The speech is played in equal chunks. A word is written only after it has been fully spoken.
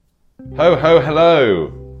Ho ho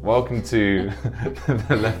hello! Welcome to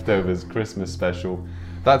the Leftovers Christmas special.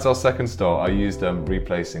 That's our second start. I used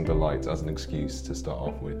replacing the light as an excuse to start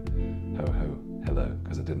off with ho ho hello,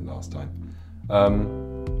 because I didn't last time.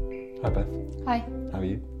 Hi Beth. Hi. How are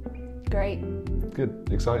you? Great. Good.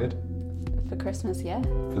 Excited? For Christmas, yeah?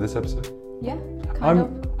 For this episode? Yeah, kind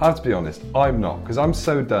of. I have to be honest, I'm not, because I'm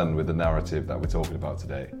so done with the narrative that we're talking about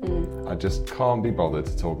today. I just can't be bothered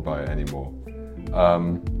to talk about it anymore.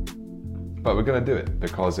 But we're going to do it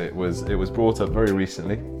because it was brought up very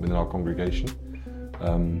recently within our congregation.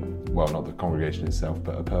 Well, not the congregation itself,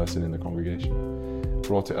 but a person in the congregation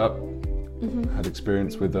brought it up. Had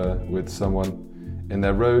experience with someone in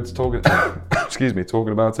their roads talking talking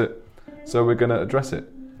about it. So we're going to address it.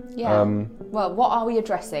 Yeah. Well, what are we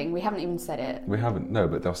addressing? We haven't even said it. We haven't, no,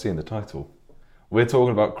 but they'll see in the title. We're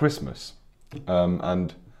talking about Christmas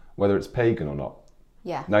and whether it's pagan or not.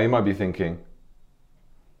 Yeah. Now you might be thinking,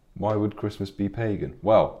 why would Christmas be pagan?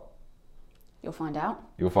 Well, You'll find out.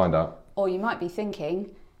 you'll find out. Or you might be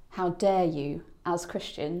thinking, how dare you, as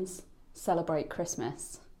Christians, celebrate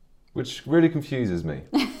Christmas? Which really confuses me,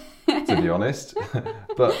 to be honest.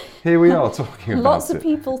 But here we are talking about Lots it. of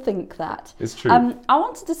people think that. It's true. I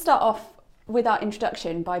wanted to start off with our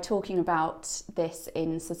introduction by talking about this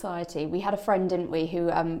in society. We had a friend, didn't we,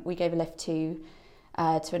 who we gave a lift to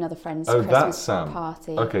another friend's Oh, Christmas that's Sam.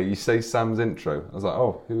 party. Okay, you say Sam's intro. I was like,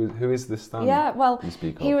 oh, who is this Sam? Yeah, well, you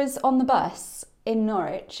speak he of? was on the bus in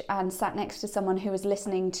Norwich and sat next to someone who was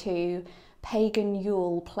listening to Pagan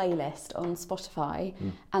Yule playlist on Spotify,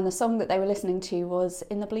 and the song that they were listening to was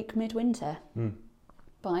In the Bleak Midwinter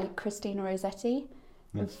by Christina Rossetti.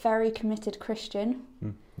 Yes. A very committed Christian.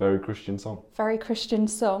 Very Christian song. Very Christian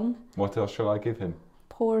song. What else shall I give him?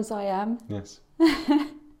 Poor as I am. Yes.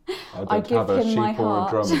 I don't give have a him my sheep or a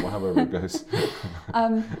heart. drum, or however it goes.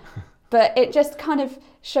 But it just kind of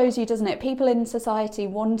shows you, doesn't it? People in society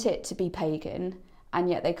want it to be pagan, and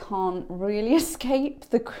yet they can't really escape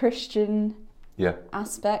the Christian Yeah.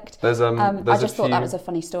 aspect. There's I there's just a thought few, that was a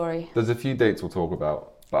funny story. There's a few dates we'll talk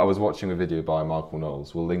about, but I was watching a video by Michael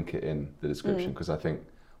Knowles. We'll link it in the description because I think,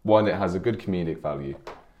 one, it has a good comedic value.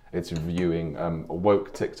 It's reviewing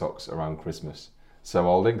woke TikToks around Christmas. So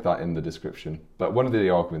I'll link that in the description. But one of the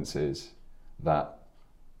arguments is that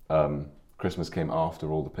Christmas came after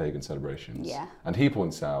all the pagan celebrations. Yeah. And he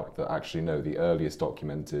points out that actually no, the earliest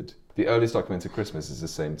documented Christmas is the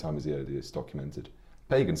same time as the earliest documented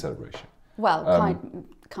pagan celebration. Well,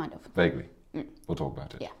 kind of. Vaguely. We'll talk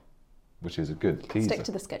about it. Yeah. Which is a good teaser. Stick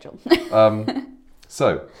to the schedule.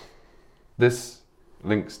 So, this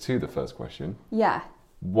links to the first question. Yeah.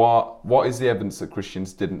 What is the evidence that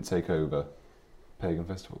Christians didn't take over pagan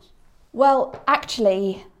festivals? Well,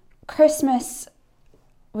 actually, Christmas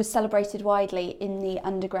was celebrated widely in the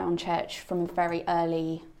underground church from a very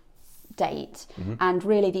early date. And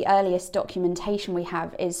really the earliest documentation we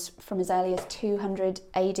have is from as early as 200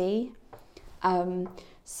 AD.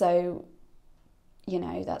 So, you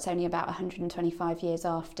know, that's only about 125 years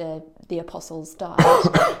after the apostles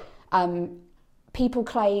died. People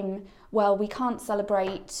claim, well, we can't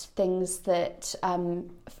celebrate things that,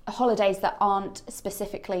 holidays that aren't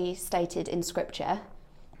specifically stated in scripture.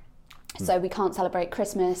 So we can't celebrate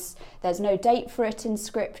Christmas. There's no date for it in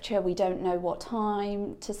scripture. We don't know what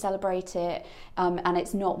time to celebrate it. And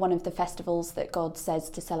it's not one of the festivals that God says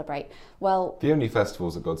to celebrate. Well, The only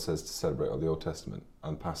festivals that God says to celebrate are the Old Testament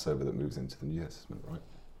and Passover that moves into the New Testament,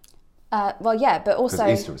 right? well, yeah, but also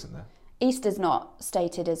Because Easter isn't there. Easter's not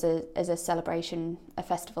stated as a celebration, a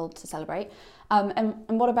festival to celebrate. And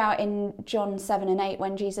what about in John 7 and 8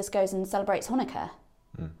 when Jesus goes and celebrates Hanukkah?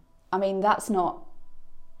 I mean, that's not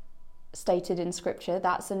stated in scripture.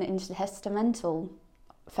 That's an intertestamental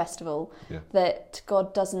festival that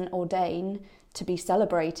God doesn't ordain to be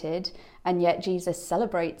celebrated, and yet Jesus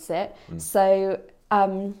celebrates it. So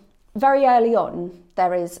very early on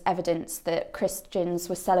there is evidence that Christians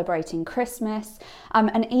were celebrating Christmas,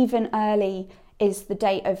 and even early is the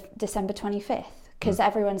date of December 25th, because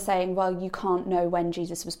everyone's saying, well, you can't know when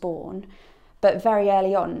Jesus was born. But very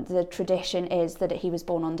early on, the tradition is that he was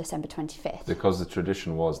born on December 25th. Because the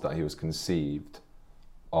tradition was that he was conceived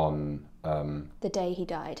on The day he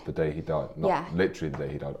died. the day he died. Not literally the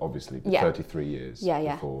day he died, obviously, but 33 years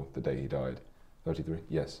before the day he died. 33?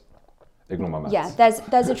 Yes. Ignore my maths. Yeah,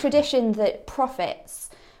 there's a tradition that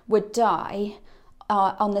prophets would die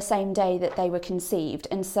on the same day that they were conceived.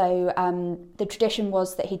 And so the tradition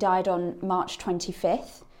was that he died on March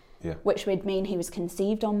 25th. Yeah. Which would mean he was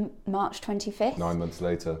conceived on March 25th. 9 months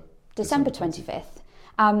later. December 25th.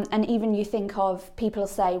 And even you think of, people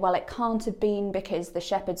say, well, it can't have been because the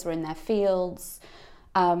shepherds were in their fields.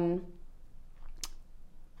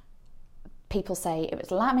 people say it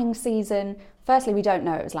was lambing season. Firstly, we don't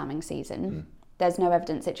know it was lambing season. There's no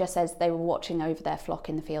evidence. It just says they were watching over their flock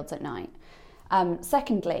in the fields at night.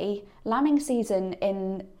 Secondly, lambing season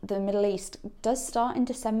in the Middle East does start in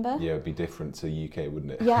December. Yeah, it'd be different to UK,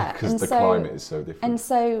 wouldn't it? Yeah. Because the climate is so different. And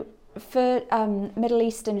so for Middle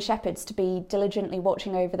Eastern shepherds to be diligently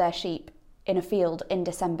watching over their sheep in a field in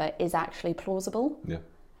December is actually plausible. Yeah.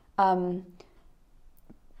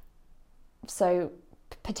 So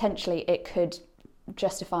potentially it could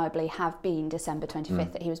justifiably have been December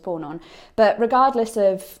 25th that he was born on. But regardless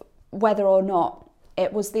of whether or not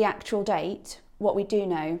it was the actual date, what we do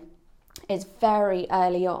know is very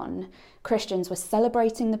early on, Christians were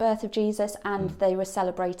celebrating the birth of Jesus, and they were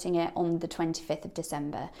celebrating it on the 25th of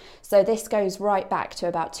December. So this goes right back to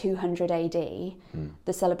about 200 AD,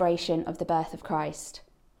 the celebration of the birth of Christ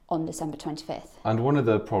on December 25th. And one of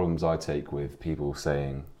the problems I take with people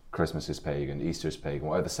saying Christmas is pagan, Easter is pagan,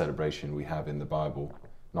 whatever celebration we have in the Bible,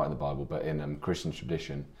 not in the Bible, but in Christian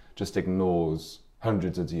tradition, just ignores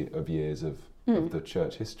hundreds of years of the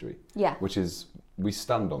church history. Yeah. Which is, we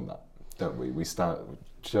stand on that, don't we?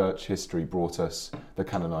 Church history brought us the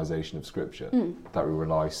canonization of Scripture that we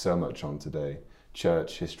rely so much on today.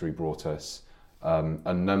 Church history brought us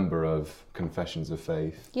a number of confessions of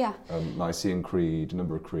faith. Yeah. Nicene Creed, a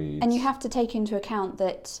number of creeds. And you have to take into account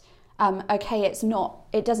that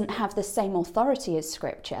it doesn't have the same authority as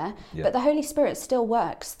Scripture, but the Holy Spirit still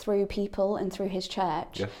works through people and through His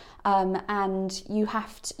church. Yeah. And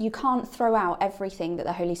you can't throw out everything that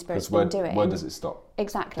the Holy Spirit's been doing. Where does it stop?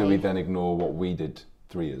 Exactly. Do we then ignore what we did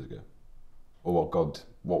 3 years ago, or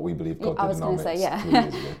what we believe God did in our midst 3 years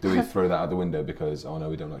ago? Do we throw that out the window because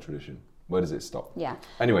we don't like tradition? Where does it stop? Yeah.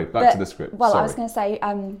 Anyway, back to the script. Well, Sorry. I was going to say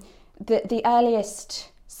the earliest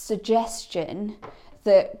suggestion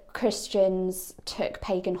that Christians took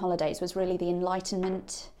pagan holidays was really the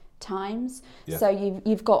Enlightenment times. Yeah. So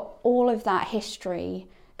you've got all of that history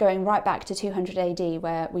going right back to 200 AD,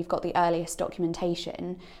 where we've got the earliest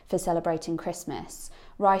documentation for celebrating Christmas,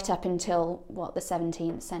 right up until the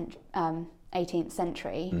 17th century, 18th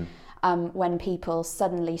century, when people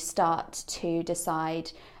suddenly start to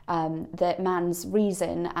decide that man's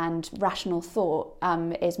reason and rational thought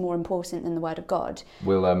is more important than the Word of God.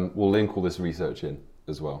 We'll link all this research in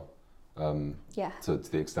as well, to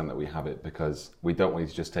the extent that we have it, because we don't want you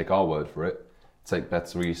to just take our word for it. Take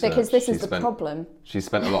Beth's research. Because this is the problem. She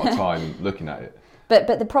spent a lot of time looking at it. But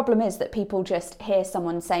the problem is that people just hear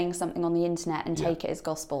someone saying something on the internet and take it as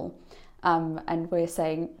gospel. And we're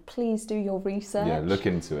saying, please do your research. Yeah, look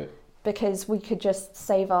into it. Because we could just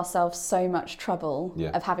save ourselves so much trouble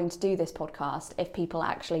of having to do this podcast if people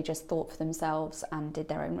actually just thought for themselves and did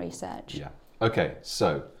their own research. Yeah. Okay,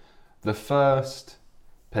 so the first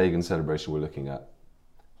pagan celebration we're looking at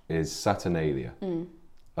is Saturnalia.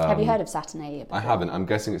 Have you heard of Saturnalia before? I haven't. I'm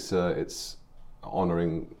guessing it's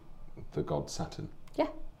honouring the god Saturn. Yeah.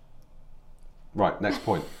 Right, next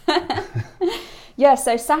point. Yeah,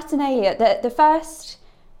 so Saturnalia, the first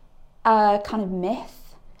kind of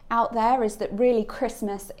myth out there is that really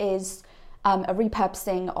Christmas is a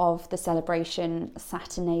repurposing of the celebration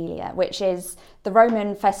Saturnalia, which is the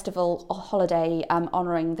Roman festival or holiday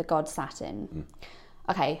honouring the god Saturn.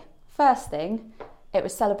 Okay, first thing, it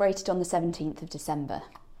was celebrated on the 17th of December.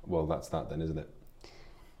 Well, that's that then, isn't it?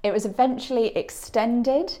 It was eventually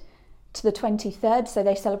extended to the 23rd, so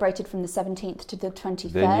they celebrated from the 17th to the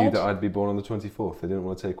 23rd. They knew that I'd be born on the 24th. They didn't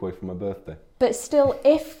want to take away from my birthday. But still,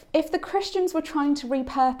 if the Christians were trying to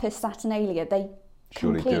repurpose Saturnalia, they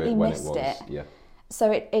completely missed it. Yeah.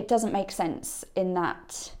 So it doesn't make sense in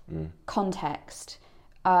that context.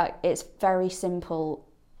 It's very simple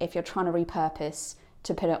if you're trying to repurpose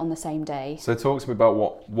to put it on the same day. So talk to me about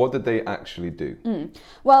what did they actually do?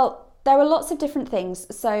 Well, there were lots of different things.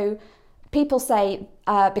 So people say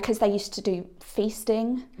because they used to do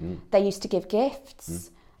feasting, they used to give gifts.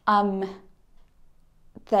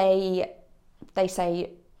 They say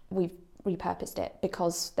we've repurposed it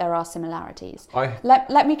because there are similarities.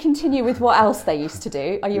 Let me continue with what else they used to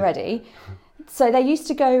do. Are you ready? So they used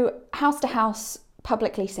to go house to house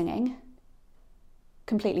publicly singing,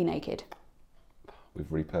 completely naked. We've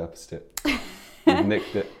repurposed it. We've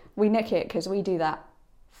nicked it. We nick it because we do that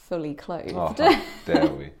fully clothed. Oh, how dare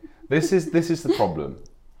we? This is the problem,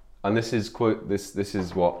 and this is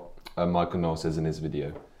what Michael Knoll says in his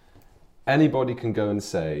video. Anybody can go and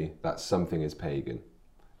say that something is pagan.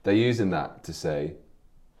 They're using that to say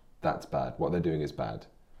that's bad. What they're doing is bad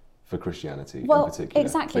for Christianity in particular.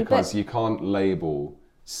 Exactly, because you can't label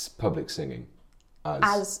public singing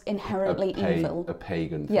as inherently evil. A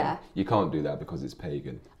pagan thing. Yeah. You can't do that because it's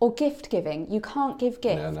pagan. Or gift giving. You can't give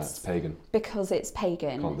gifts. No, it's pagan. Because it's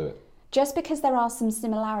pagan. Can't do it. just because there are some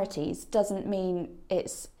similarities doesn't mean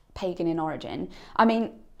it's pagan in origin. I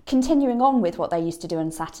mean, continuing on with what they used to do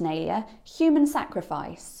in Saturnalia, human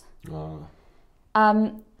sacrifice.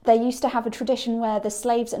 They used to have a tradition where the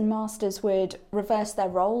slaves and masters would reverse their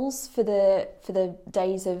roles for the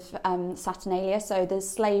days of Saturnalia. So the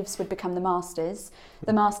slaves would become the masters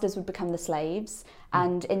would become the slaves,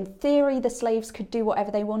 and in theory the slaves could do whatever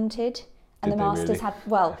they wanted, and the masters had,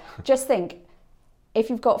 well, just think, if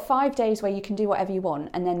you've got 5 days where you can do whatever you want,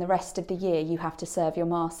 and then the rest of the year you have to serve your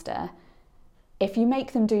master, if you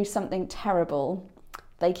make them do something terrible,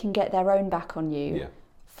 they can get their own back on you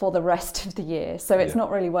for the rest of the year. So it's not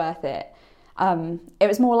really worth it. It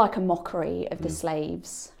was more like a mockery of the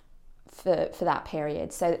slaves for that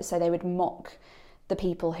period. So they would mock the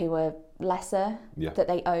people who were lesser that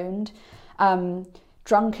they owned.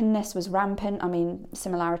 Drunkenness was rampant. I mean,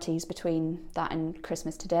 similarities between that and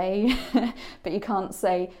Christmas today. But you can't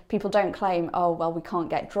say, people don't claim, oh, well, we can't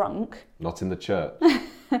get drunk. Not in the church.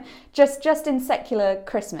 just in secular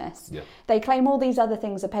Christmas. Yeah. They claim all these other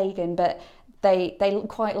things are pagan, but they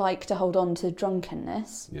quite like to hold on to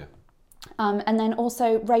drunkenness. Yeah. And then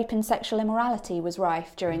also rape and sexual immorality was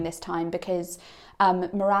rife during this time because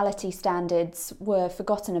morality standards were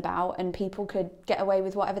forgotten about and people could get away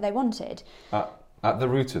with whatever they wanted. At the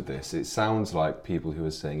root of this, it sounds like people who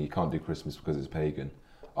are saying you can't do Christmas because it's pagan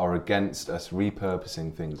are against us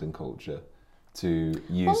repurposing things in culture to use them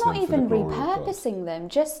for the glory of God. Well, not even repurposing them,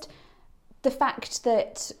 just the fact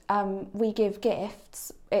that we give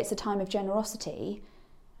gifts, it's a time of generosity.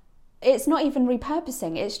 It's not even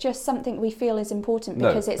repurposing, it's just something we feel is important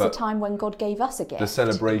because it's a time when God gave us a gift. The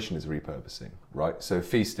celebration is repurposing, right? So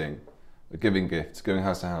feasting, giving gifts, going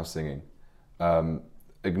house to house singing,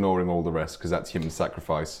 ignoring all the rest because that's human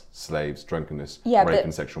sacrifice, slaves, drunkenness, rape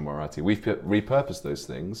and sexual morality. We've repurposed those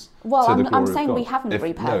things. Well, to the glory I'm saying of God. we haven't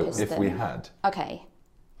repurposed them. If we had. Okay.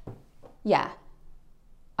 Yeah.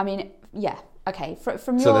 I mean, yeah. Okay.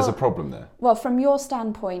 From your, so there's a problem there. Well, from your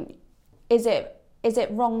standpoint, is it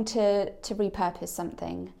wrong to repurpose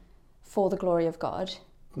something for the glory of God?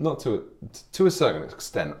 Not to a certain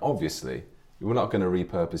extent, obviously. We're not going to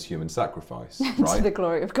repurpose human sacrifice, right? To the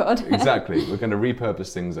glory of God. Exactly. We're going to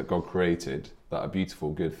repurpose things that God created that are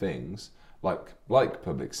beautiful, good things, like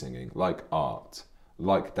public singing, like art,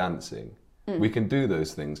 like dancing. We can do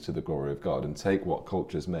those things to the glory of God and take what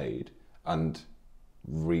culture's made and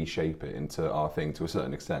reshape it into our thing to a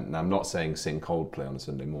certain extent. And I'm not saying sing Coldplay on a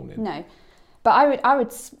Sunday morning. No. But I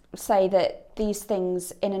would say that these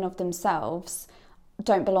things in and of themselves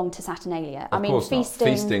don't belong to Saturnalia. I mean,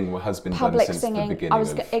 feasting has been done since singing, the beginning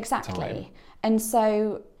of exactly. time. And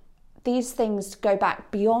so these things go back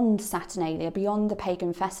beyond Saturnalia, beyond the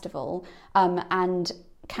pagan festival, and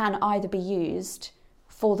can either be used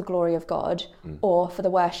for the glory of God or for the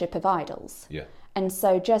worship of idols. Yeah. And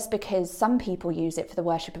so just because some people use it for the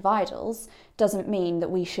worship of idols doesn't mean that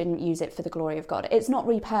we shouldn't use it for the glory of God. It's not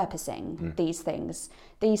repurposing these things.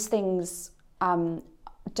 These things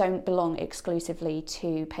don't belong exclusively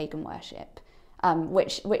to pagan worship,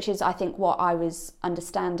 which is, I think, what I was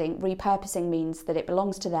understanding. Repurposing means that it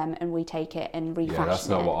belongs to them and we take it and refashion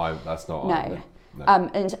it. That's not No.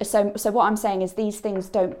 And so what I'm saying is these things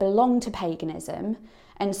don't belong to paganism,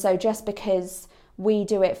 and so just because we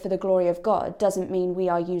do it for the glory of God doesn't mean we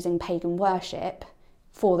are using pagan worship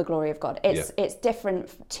for the glory of God. It's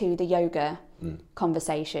different to the yoga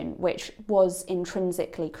conversation, which was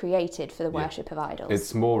intrinsically created for the worship of idols.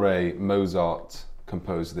 It's more a Mozart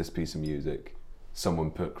composed this piece of music,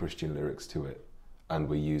 someone put Christian lyrics to it, and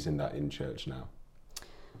we're using that in church now.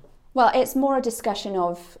 Well, it's more a discussion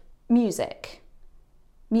of music.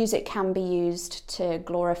 Music can be used to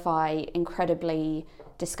glorify incredibly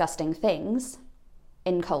disgusting things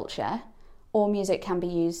in culture, or music can be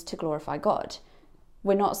used to glorify God.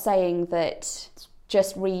 We're not saying that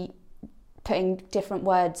just putting different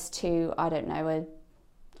words to, I don't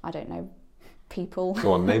know, people.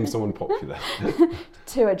 Go on, name someone popular.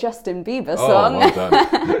 To a Justin Bieber song. Oh,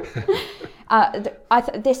 well done.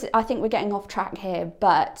 I think we're getting off track here,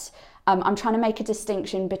 but I'm trying to make a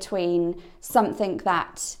distinction between something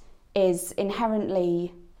that is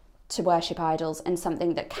inherently to worship idols and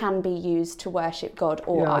something that can be used to worship God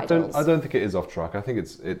or idols. I don't think it is off track. I think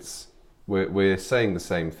we're saying the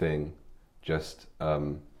same thing, just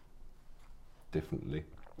differently.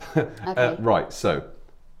 Okay. Right, so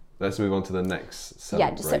let's move on to the next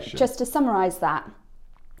celebration. Yeah, just to summarise that,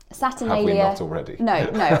 Saturnalia... Have we not already? No,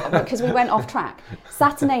 because we went off track.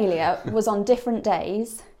 Saturnalia was on different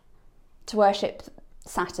days to worship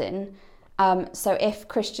Saturn. So if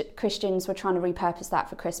Christians were trying to repurpose that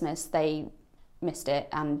for Christmas, they missed it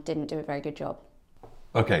and didn't do a very good job.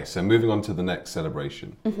 Okay, so moving on to the next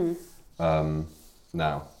celebration.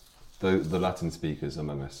 Now, the Latin speakers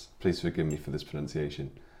among us, please forgive me for this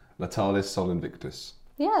pronunciation. Natalis Sol Invictus.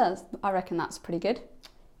 Yeah, I reckon that's pretty good.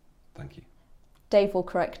 Thank you. Dave will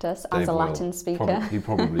correct us as a Latin speaker. He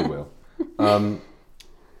probably will.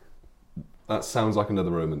 That sounds like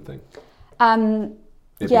another Roman thing.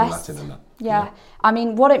 It being Latin and that. Yeah. I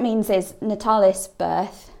mean, what it means is Natalis,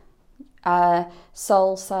 birth,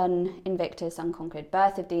 Sol, sun, Invictus, unconquered,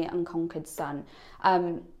 birth of the unconquered sun.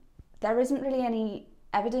 There isn't really any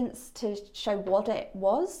evidence to show what it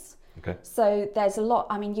was. Okay. So there's a lot,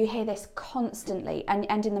 I mean, you hear this constantly,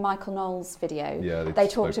 and in the Michael Knowles video, they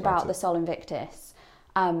talked about the Sol Invictus.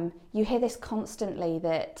 You hear this constantly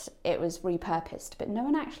that it was repurposed, but no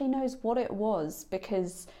one actually knows what it was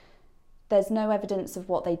because there's no evidence of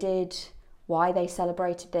what they did, why they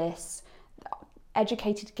celebrated this.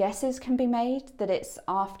 Educated guesses can be made that it's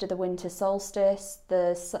after the winter solstice,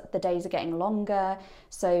 the days are getting longer,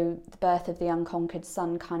 so the birth of the unconquered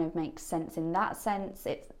sun kind of makes sense in that sense.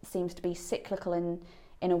 It seems to be cyclical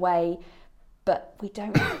in a way, but we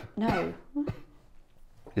don't know.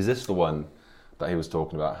 Is this the one that he was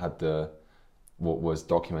talking about had what was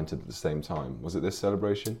documented at the same time? Was it this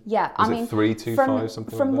celebration? Yeah, I mean, 325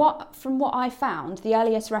 something like that? From what I found, the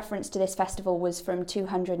earliest reference to this festival was from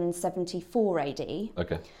 274 AD.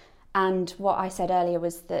 Okay. And what I said earlier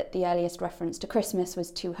was that the earliest reference to Christmas was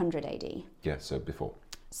 200 AD. Yeah, so before.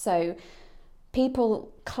 So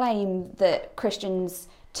people claim that Christians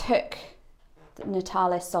took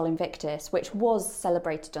Natalis Sol Invictus, which was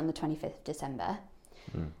celebrated on the 25th of December,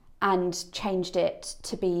 and changed it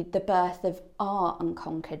to be the birth of our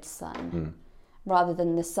unconquered sun, rather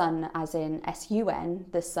than the sun as in S-U-N,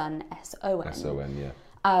 the sun S-O-N. S-O-N, yeah.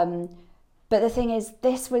 But the thing is,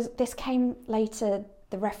 this came later,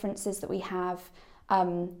 the references that we have,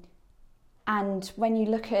 and when you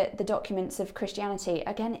look at the documents of Christianity,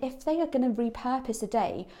 again, if they are going to repurpose a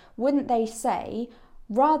day, wouldn't they say,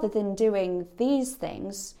 rather than doing these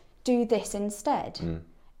things, do this instead?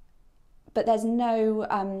 But there's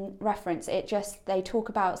no reference. They talk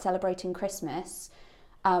about celebrating Christmas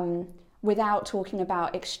without talking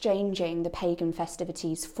about exchanging the pagan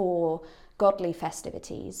festivities for godly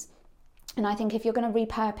festivities. And I think if you're going to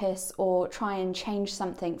repurpose or try and change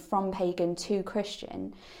something from pagan to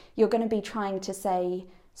Christian, you're going to be trying to say,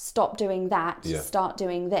 stop doing that, start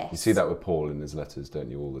doing this. You see that with Paul in his letters, don't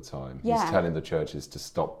you, all the time? Yeah. He's telling the churches to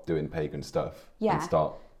stop doing pagan stuff and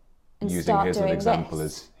start using start his as an doing example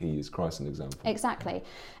this. as he used Christ an example. Exactly.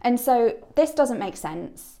 And so this doesn't make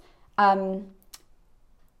sense. The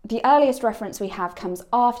earliest reference we have comes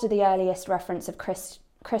after the earliest reference of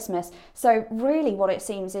Christmas. So really what it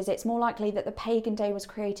seems is it's more likely that the pagan day was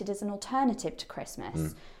created as an alternative to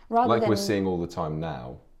Christmas. Rather than, we're seeing all the time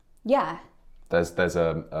now. Yeah. There's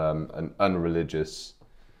an unreligious...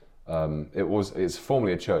 it's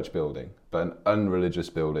formerly a church building, but an unreligious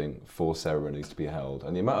building for ceremonies to be held.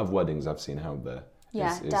 And the amount of weddings I've seen held there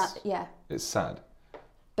it's sad.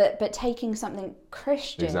 But taking something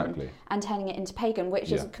Christian and turning it into pagan,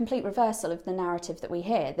 which is a complete reversal of the narrative that we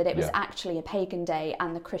hear, that it was actually a pagan day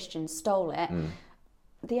and the Christians stole it.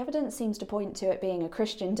 The evidence seems to point to it being a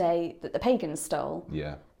Christian day that the pagans stole.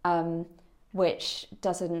 Yeah. Which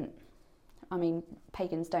doesn't... I mean,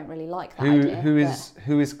 pagans don't really like that idea.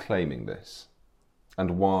 Who is claiming this?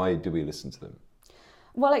 And why do we listen to them?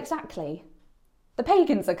 Well, exactly. The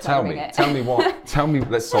pagans are claiming it. Tell me what. Tell me,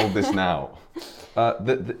 let's solve this now.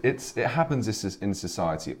 It happens in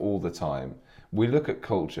society all the time. We look at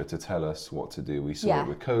culture to tell us what to do. We saw it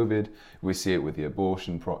with COVID. We see it with the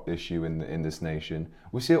abortion issue in this nation.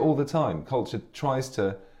 We see it all the time. Culture tries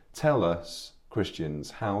to tell us,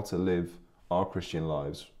 Christians, how to live our Christian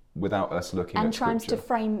lives without us looking at Scripture. And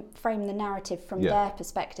trying to frame the narrative from their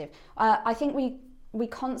perspective. I think we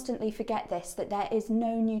constantly forget this, that there is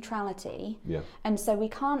no neutrality. Yeah. And so we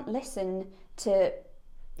can't listen to...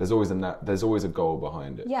 There's always a goal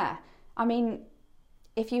behind it. Yeah. I mean,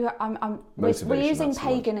 if you... we're using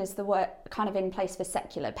pagan as the word kind of in place for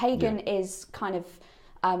secular. Pagan is kind of...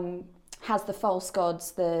 has the false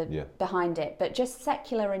gods behind it. But just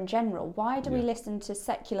secular in general, why do we listen to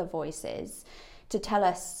secular voices to tell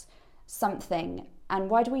us something, and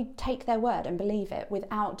why do we take their word and believe it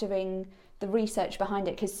without doing the research behind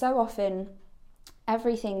it? Because so often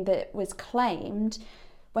everything that was claimed,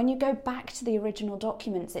 when you go back to the original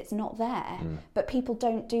documents, it's not there. But people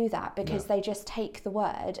don't do that because they just take the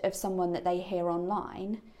word of someone that they hear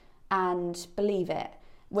online and believe it,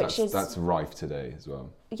 that's rife today as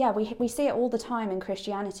well. Yeah, we see it all the time in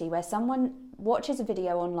Christianity, where someone watches a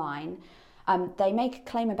video online, they make a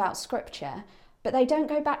claim about Scripture, but they don't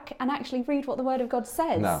go back and actually read what the Word of God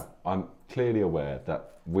says. Now, I'm clearly aware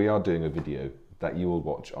that we are doing a video that you will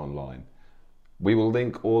watch online. We will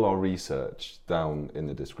link all our research down in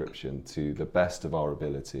the description to the best of our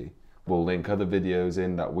ability. We'll link other videos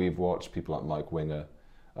in that we've watched, people like Mike Winger,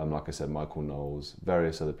 like I said, Michael Knowles,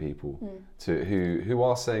 various other people who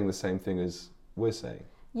are saying the same thing as we're saying.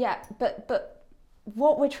 Yeah, but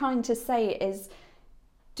what we're trying to say is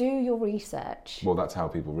do your research. Well, that's how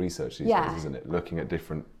people research these days, isn't it? Looking at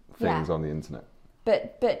different things on the internet.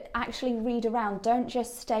 But actually read around. Don't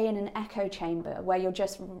just stay in an echo chamber where you're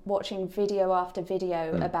just watching video after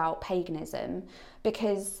video about paganism,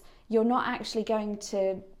 because you're not actually going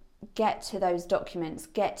to get to those documents,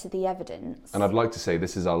 get to the evidence. And I'd like to say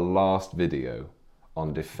this is our last video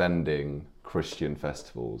on defending Christian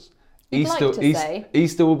festivals.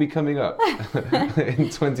 Easter will be coming up in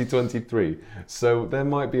 2023, so there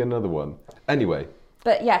might be another one. Anyway.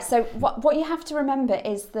 But yeah, so what you have to remember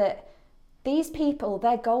is that these people,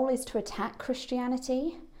 their goal is to attack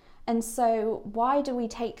Christianity. And so why do we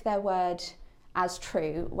take their word as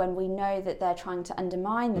true when we know that they're trying to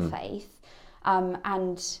undermine the faith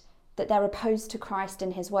and that they're opposed to Christ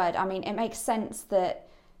and his word? I mean, it makes sense that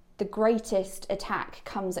the greatest attack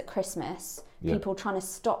comes at Christmas, people trying to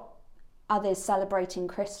stop others celebrating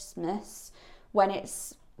Christmas when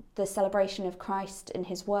it's the celebration of Christ and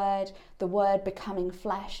his word, the word becoming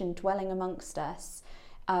flesh and dwelling amongst us.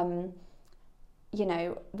 You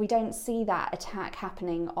know, we don't see that attack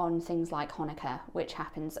happening on things like Hanukkah, which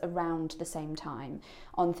happens around the same time,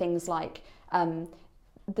 on things like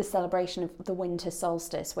the celebration of the winter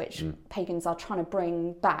solstice, which pagans are trying to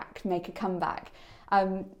bring back, make a comeback.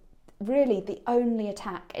 Really, the only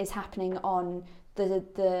attack is happening on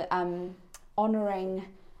the honouring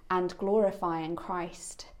and glorifying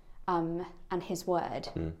Christ and his word.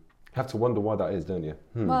 You have to wonder why that is, don't you?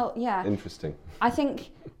 Well, yeah. Interesting. I think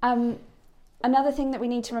another thing that we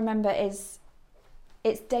need to remember is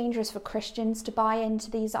it's dangerous for Christians to buy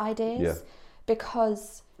into these ideas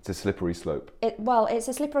because it's a slippery slope. It's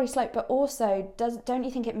a slippery slope, but also don't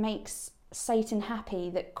you think it makes Satan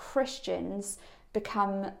happy that Christians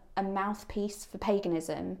become a mouthpiece for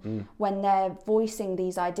paganism when they're voicing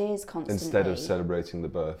these ideas constantly? Instead of celebrating the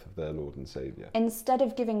birth of their Lord and Saviour. Instead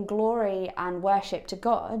of giving glory and worship to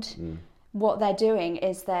God, what they're doing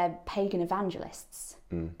is they're pagan evangelists.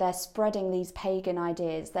 They're spreading these pagan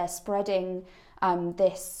ideas. They're spreading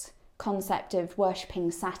this concept of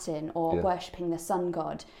worshipping Saturn or worshipping the sun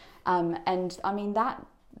god. And I mean,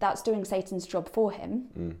 that's doing Satan's job for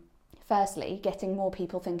him. Firstly, getting more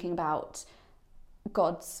people thinking about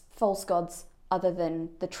gods, false gods, other than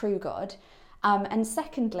the true God. And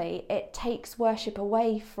secondly, it takes worship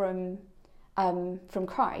away from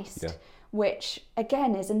Christ, which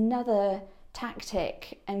again is another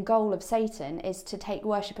tactic and goal of Satan, is to take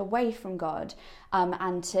worship away from God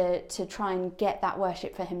and to try and get that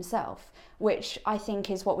worship for himself, which I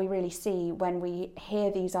think is what we really see when we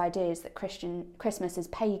hear these ideas that Christmas is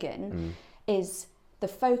pagan, is the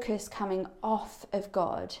focus coming off of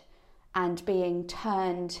God and being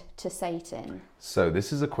turned to Satan. So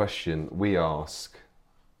this is a question we ask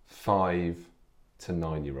 5 to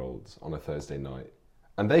 9-year-olds on a Thursday night,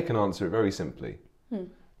 and they can answer it very simply.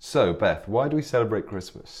 So, Beth, why do we celebrate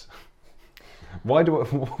Christmas? What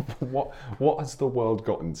has the world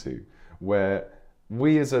gotten to where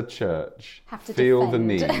we as a church feel the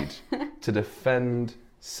need to defend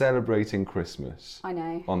celebrating Christmas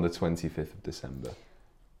on the 25th of December?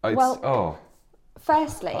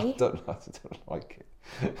 Firstly, I don't like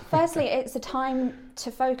it. Firstly, it's a time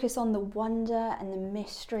to focus on the wonder and the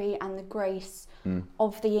mystery and the grace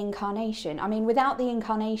of the incarnation. I mean, without the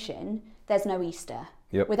incarnation, there's no Easter.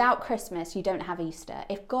 Without Christmas, you don't have Easter.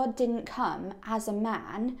 If God didn't come as a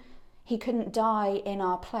man, he couldn't die in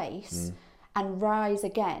our place and rise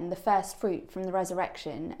again, the first fruit from the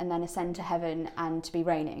resurrection, and then ascend to heaven and to be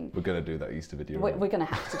reigning. We're going to do that Easter video. We're going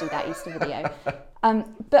to have to do that Easter video.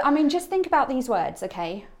 But I mean, just think about these words,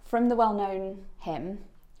 okay? From the well-known hymn.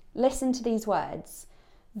 Listen to these words.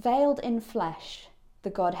 Veiled in flesh, the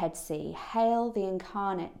Godhead see. Hail the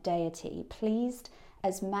incarnate deity, pleased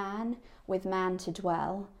as man with man to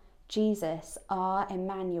dwell. Jesus, our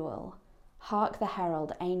Emmanuel. Hark the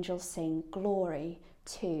herald angels sing, glory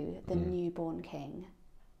to the newborn King.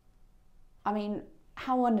 I mean,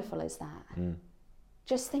 how wonderful is that?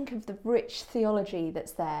 Just think of the rich theology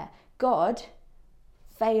that's there. God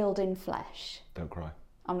veiled in flesh. Don't cry.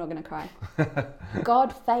 I'm not going to cry.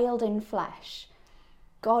 God veiled in flesh.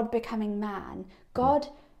 God becoming man. God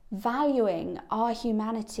valuing our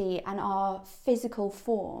humanity and our physical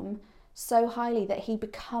form so highly that he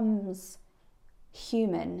becomes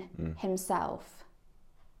human himself.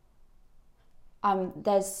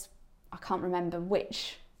 I can't remember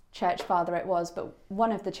which church father it was, but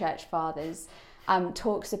one of the church fathers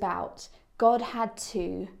talks about God had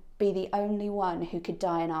to be the only one who could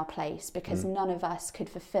die in our place because none of us could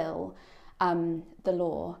fulfill the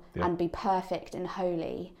law and be perfect and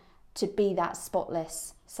holy to be that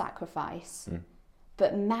spotless sacrifice.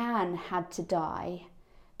 But man had to die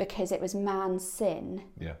because it was man's sin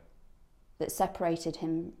that separated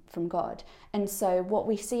him from God. And so what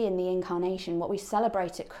we see in the incarnation, what we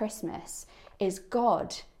celebrate at Christmas, is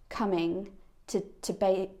God coming to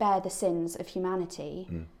bear the sins of humanity,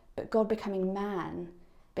 but God becoming man,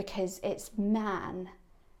 because it's man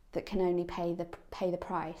that can only pay the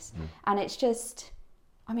price. And it's just,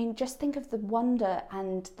 I mean, just think of the wonder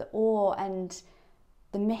and the awe and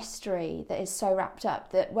the mystery that is so wrapped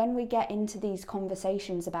up, that when we get into these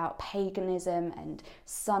conversations about paganism and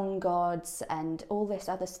sun gods and all this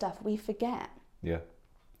other stuff, we forget,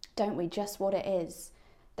 don't we, just what it is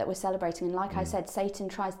that we're celebrating. And like I said, Satan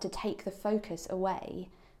tries to take the focus away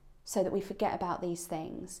so that we forget about these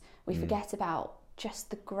things. We forget about just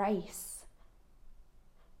the grace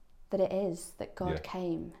that it is that God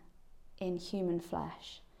came in human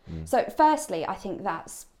flesh. So firstly, I think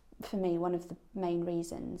that's, for me, one of the main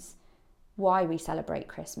reasons why we celebrate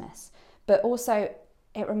Christmas. But also,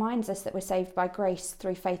 it reminds us that we're saved by grace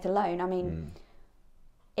through faith alone. I mean,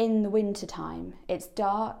 in the winter time, it's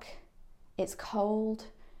dark, it's cold,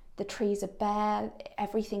 the trees are bare,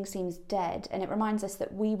 everything seems dead, and it reminds us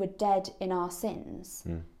that we were dead in our sins.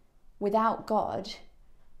 Without God,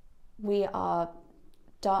 we are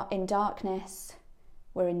in darkness,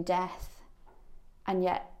 we're in death, and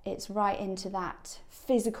yet it's right into that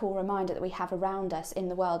physical reminder that we have around us in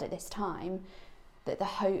the world at this time that the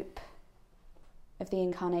hope of the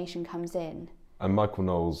incarnation comes in. And Michael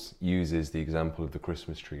Knowles uses the example of the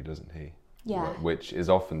Christmas tree, doesn't he? Yeah. Which is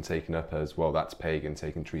often taken up as, well, that's pagan,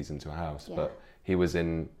 taking trees into a house. But he was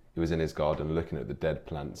in his garden looking at the dead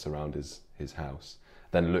plants around his house,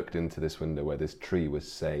 then looked into this window where this tree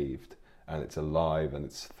was saved, and it's alive and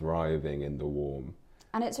it's thriving in the warm.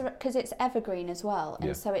 And it's because it's evergreen as well,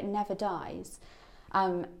 and so it never dies.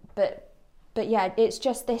 But yeah, it's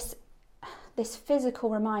just this physical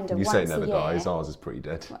reminder. You once say it never a year, dies. Ours is pretty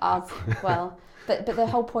dead. Well, but the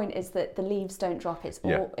whole point is that the leaves don't drop. It's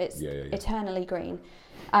eternally green.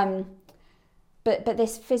 But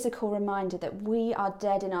this physical reminder that we are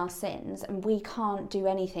dead in our sins and we can't do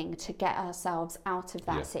anything to get ourselves out of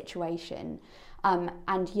that situation.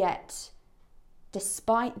 And yet,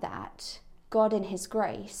 despite that, God in his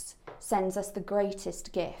grace sends us the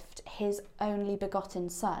greatest gift, his only begotten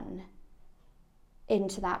Son,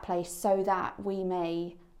 into that place so that we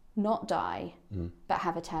may not die, but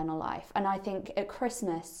have eternal life. And I think at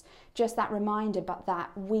Christmas, just that reminder that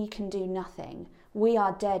we can do nothing. We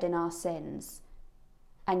are dead in our sins,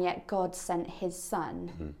 and yet God sent his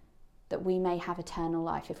Son that we may have eternal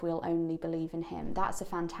life if we'll only believe in him. That's a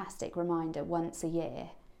fantastic reminder once a year.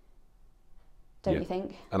 Don't you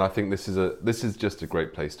think? And I think this is just a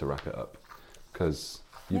great place to wrap it up, because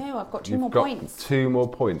I've got two more points. 2 more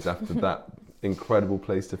points after that incredible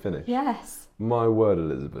place to finish. Yes. My word,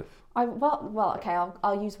 Elizabeth. Well, okay.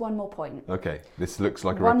 I'll use one more point. Okay, this looks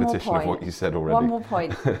like a repetition of what you said already. One more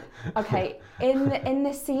point. Okay, in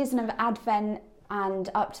this season of Advent and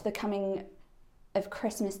up to the coming of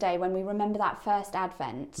Christmas Day, when we remember that first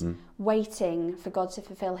Advent, waiting for God to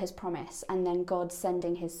fulfill his promise, and then God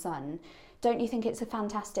sending his Son. Don't you think it's a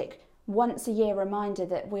fantastic once a year reminder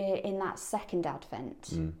that we're in that second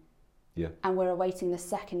Advent? And we're awaiting the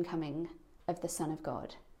second coming of the Son of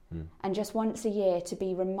God. And just once a year to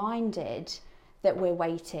be reminded that we're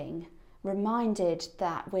waiting, reminded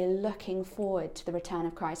that we're looking forward to the return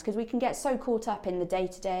of Christ, because we can get so caught up in the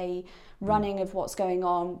day-to-day running of what's going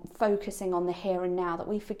on, focusing on the here and now, that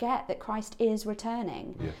we forget that Christ is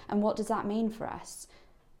returning. And what does that mean for us?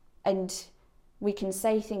 And we can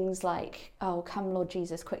say things like, oh, come Lord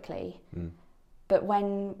Jesus quickly. But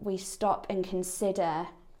when we stop and consider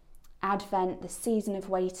Advent, the season of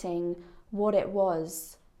waiting, what it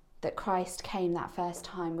was that Christ came that first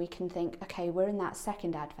time, we can think, okay, we're in that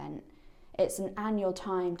second Advent. It's an annual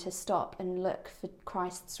time to stop and look for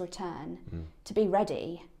Christ's return, to be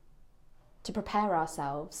ready, to prepare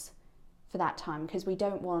ourselves for that time, because we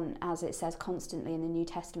don't want, as it says constantly in the New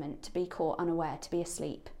Testament, to be caught unaware, to be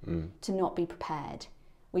asleep, to not be prepared.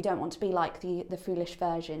 We don't want to be like the foolish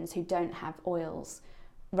virgins who don't have oils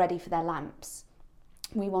ready for their lamps.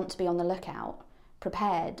 We want to be on the lookout,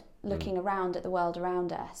 prepared, looking around at the world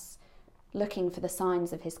around us, looking for the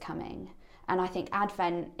signs of his coming. And I think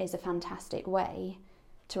Advent is a fantastic way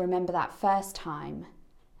to remember that first time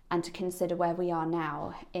and to consider where we are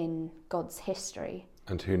now in God's history.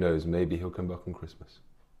 And who knows, maybe he'll come back on Christmas.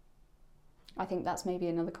 I think that's maybe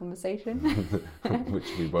another conversation. Which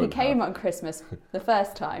we won't He came have. on Christmas the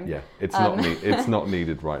first time. Yeah, it's not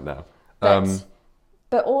needed right now.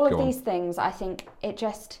 But all of Go on. these things, I think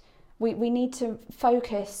we need to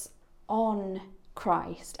focus on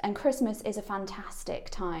Christ. And Christmas is a fantastic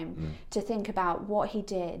time to think about what he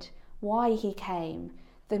did, why he came,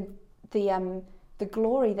 the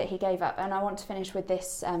glory that he gave up. And I want to finish with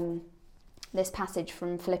this passage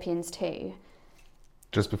from Philippians 2.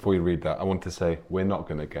 Just before you read that, I want to say we're not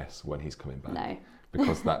going to guess when he's coming back. No.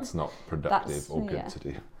 Because that's not productive or good to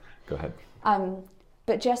do. Go ahead.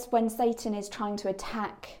 But just when Satan is trying to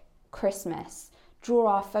attack Christmas, draw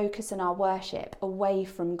our focus and our worship away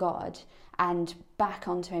from God and back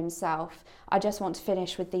onto himself, I just want to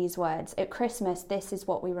finish with these words. At Christmas, this is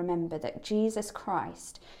what we remember, that Jesus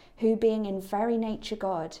Christ, who being in very nature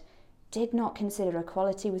God, did not consider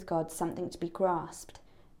equality with God something to be grasped,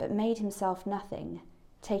 but made himself nothing,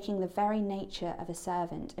 taking the very nature of a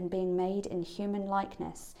servant, and being made in human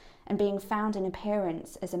likeness, and being found in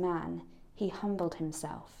appearance as a man, he humbled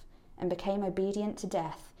himself, and became obedient to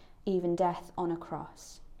death, even death on a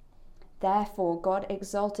cross. Therefore God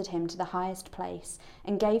exalted him to the highest place,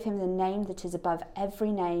 and gave him the name that is above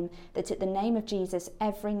every name, that at the name of Jesus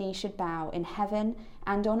every knee should bow, in heaven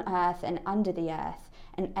and on earth and under the earth,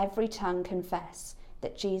 and every tongue confess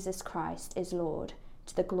that Jesus Christ is Lord,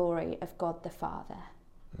 to the glory of God the Father.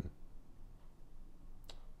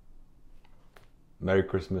 Merry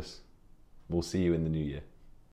Christmas. We'll see you in the new year.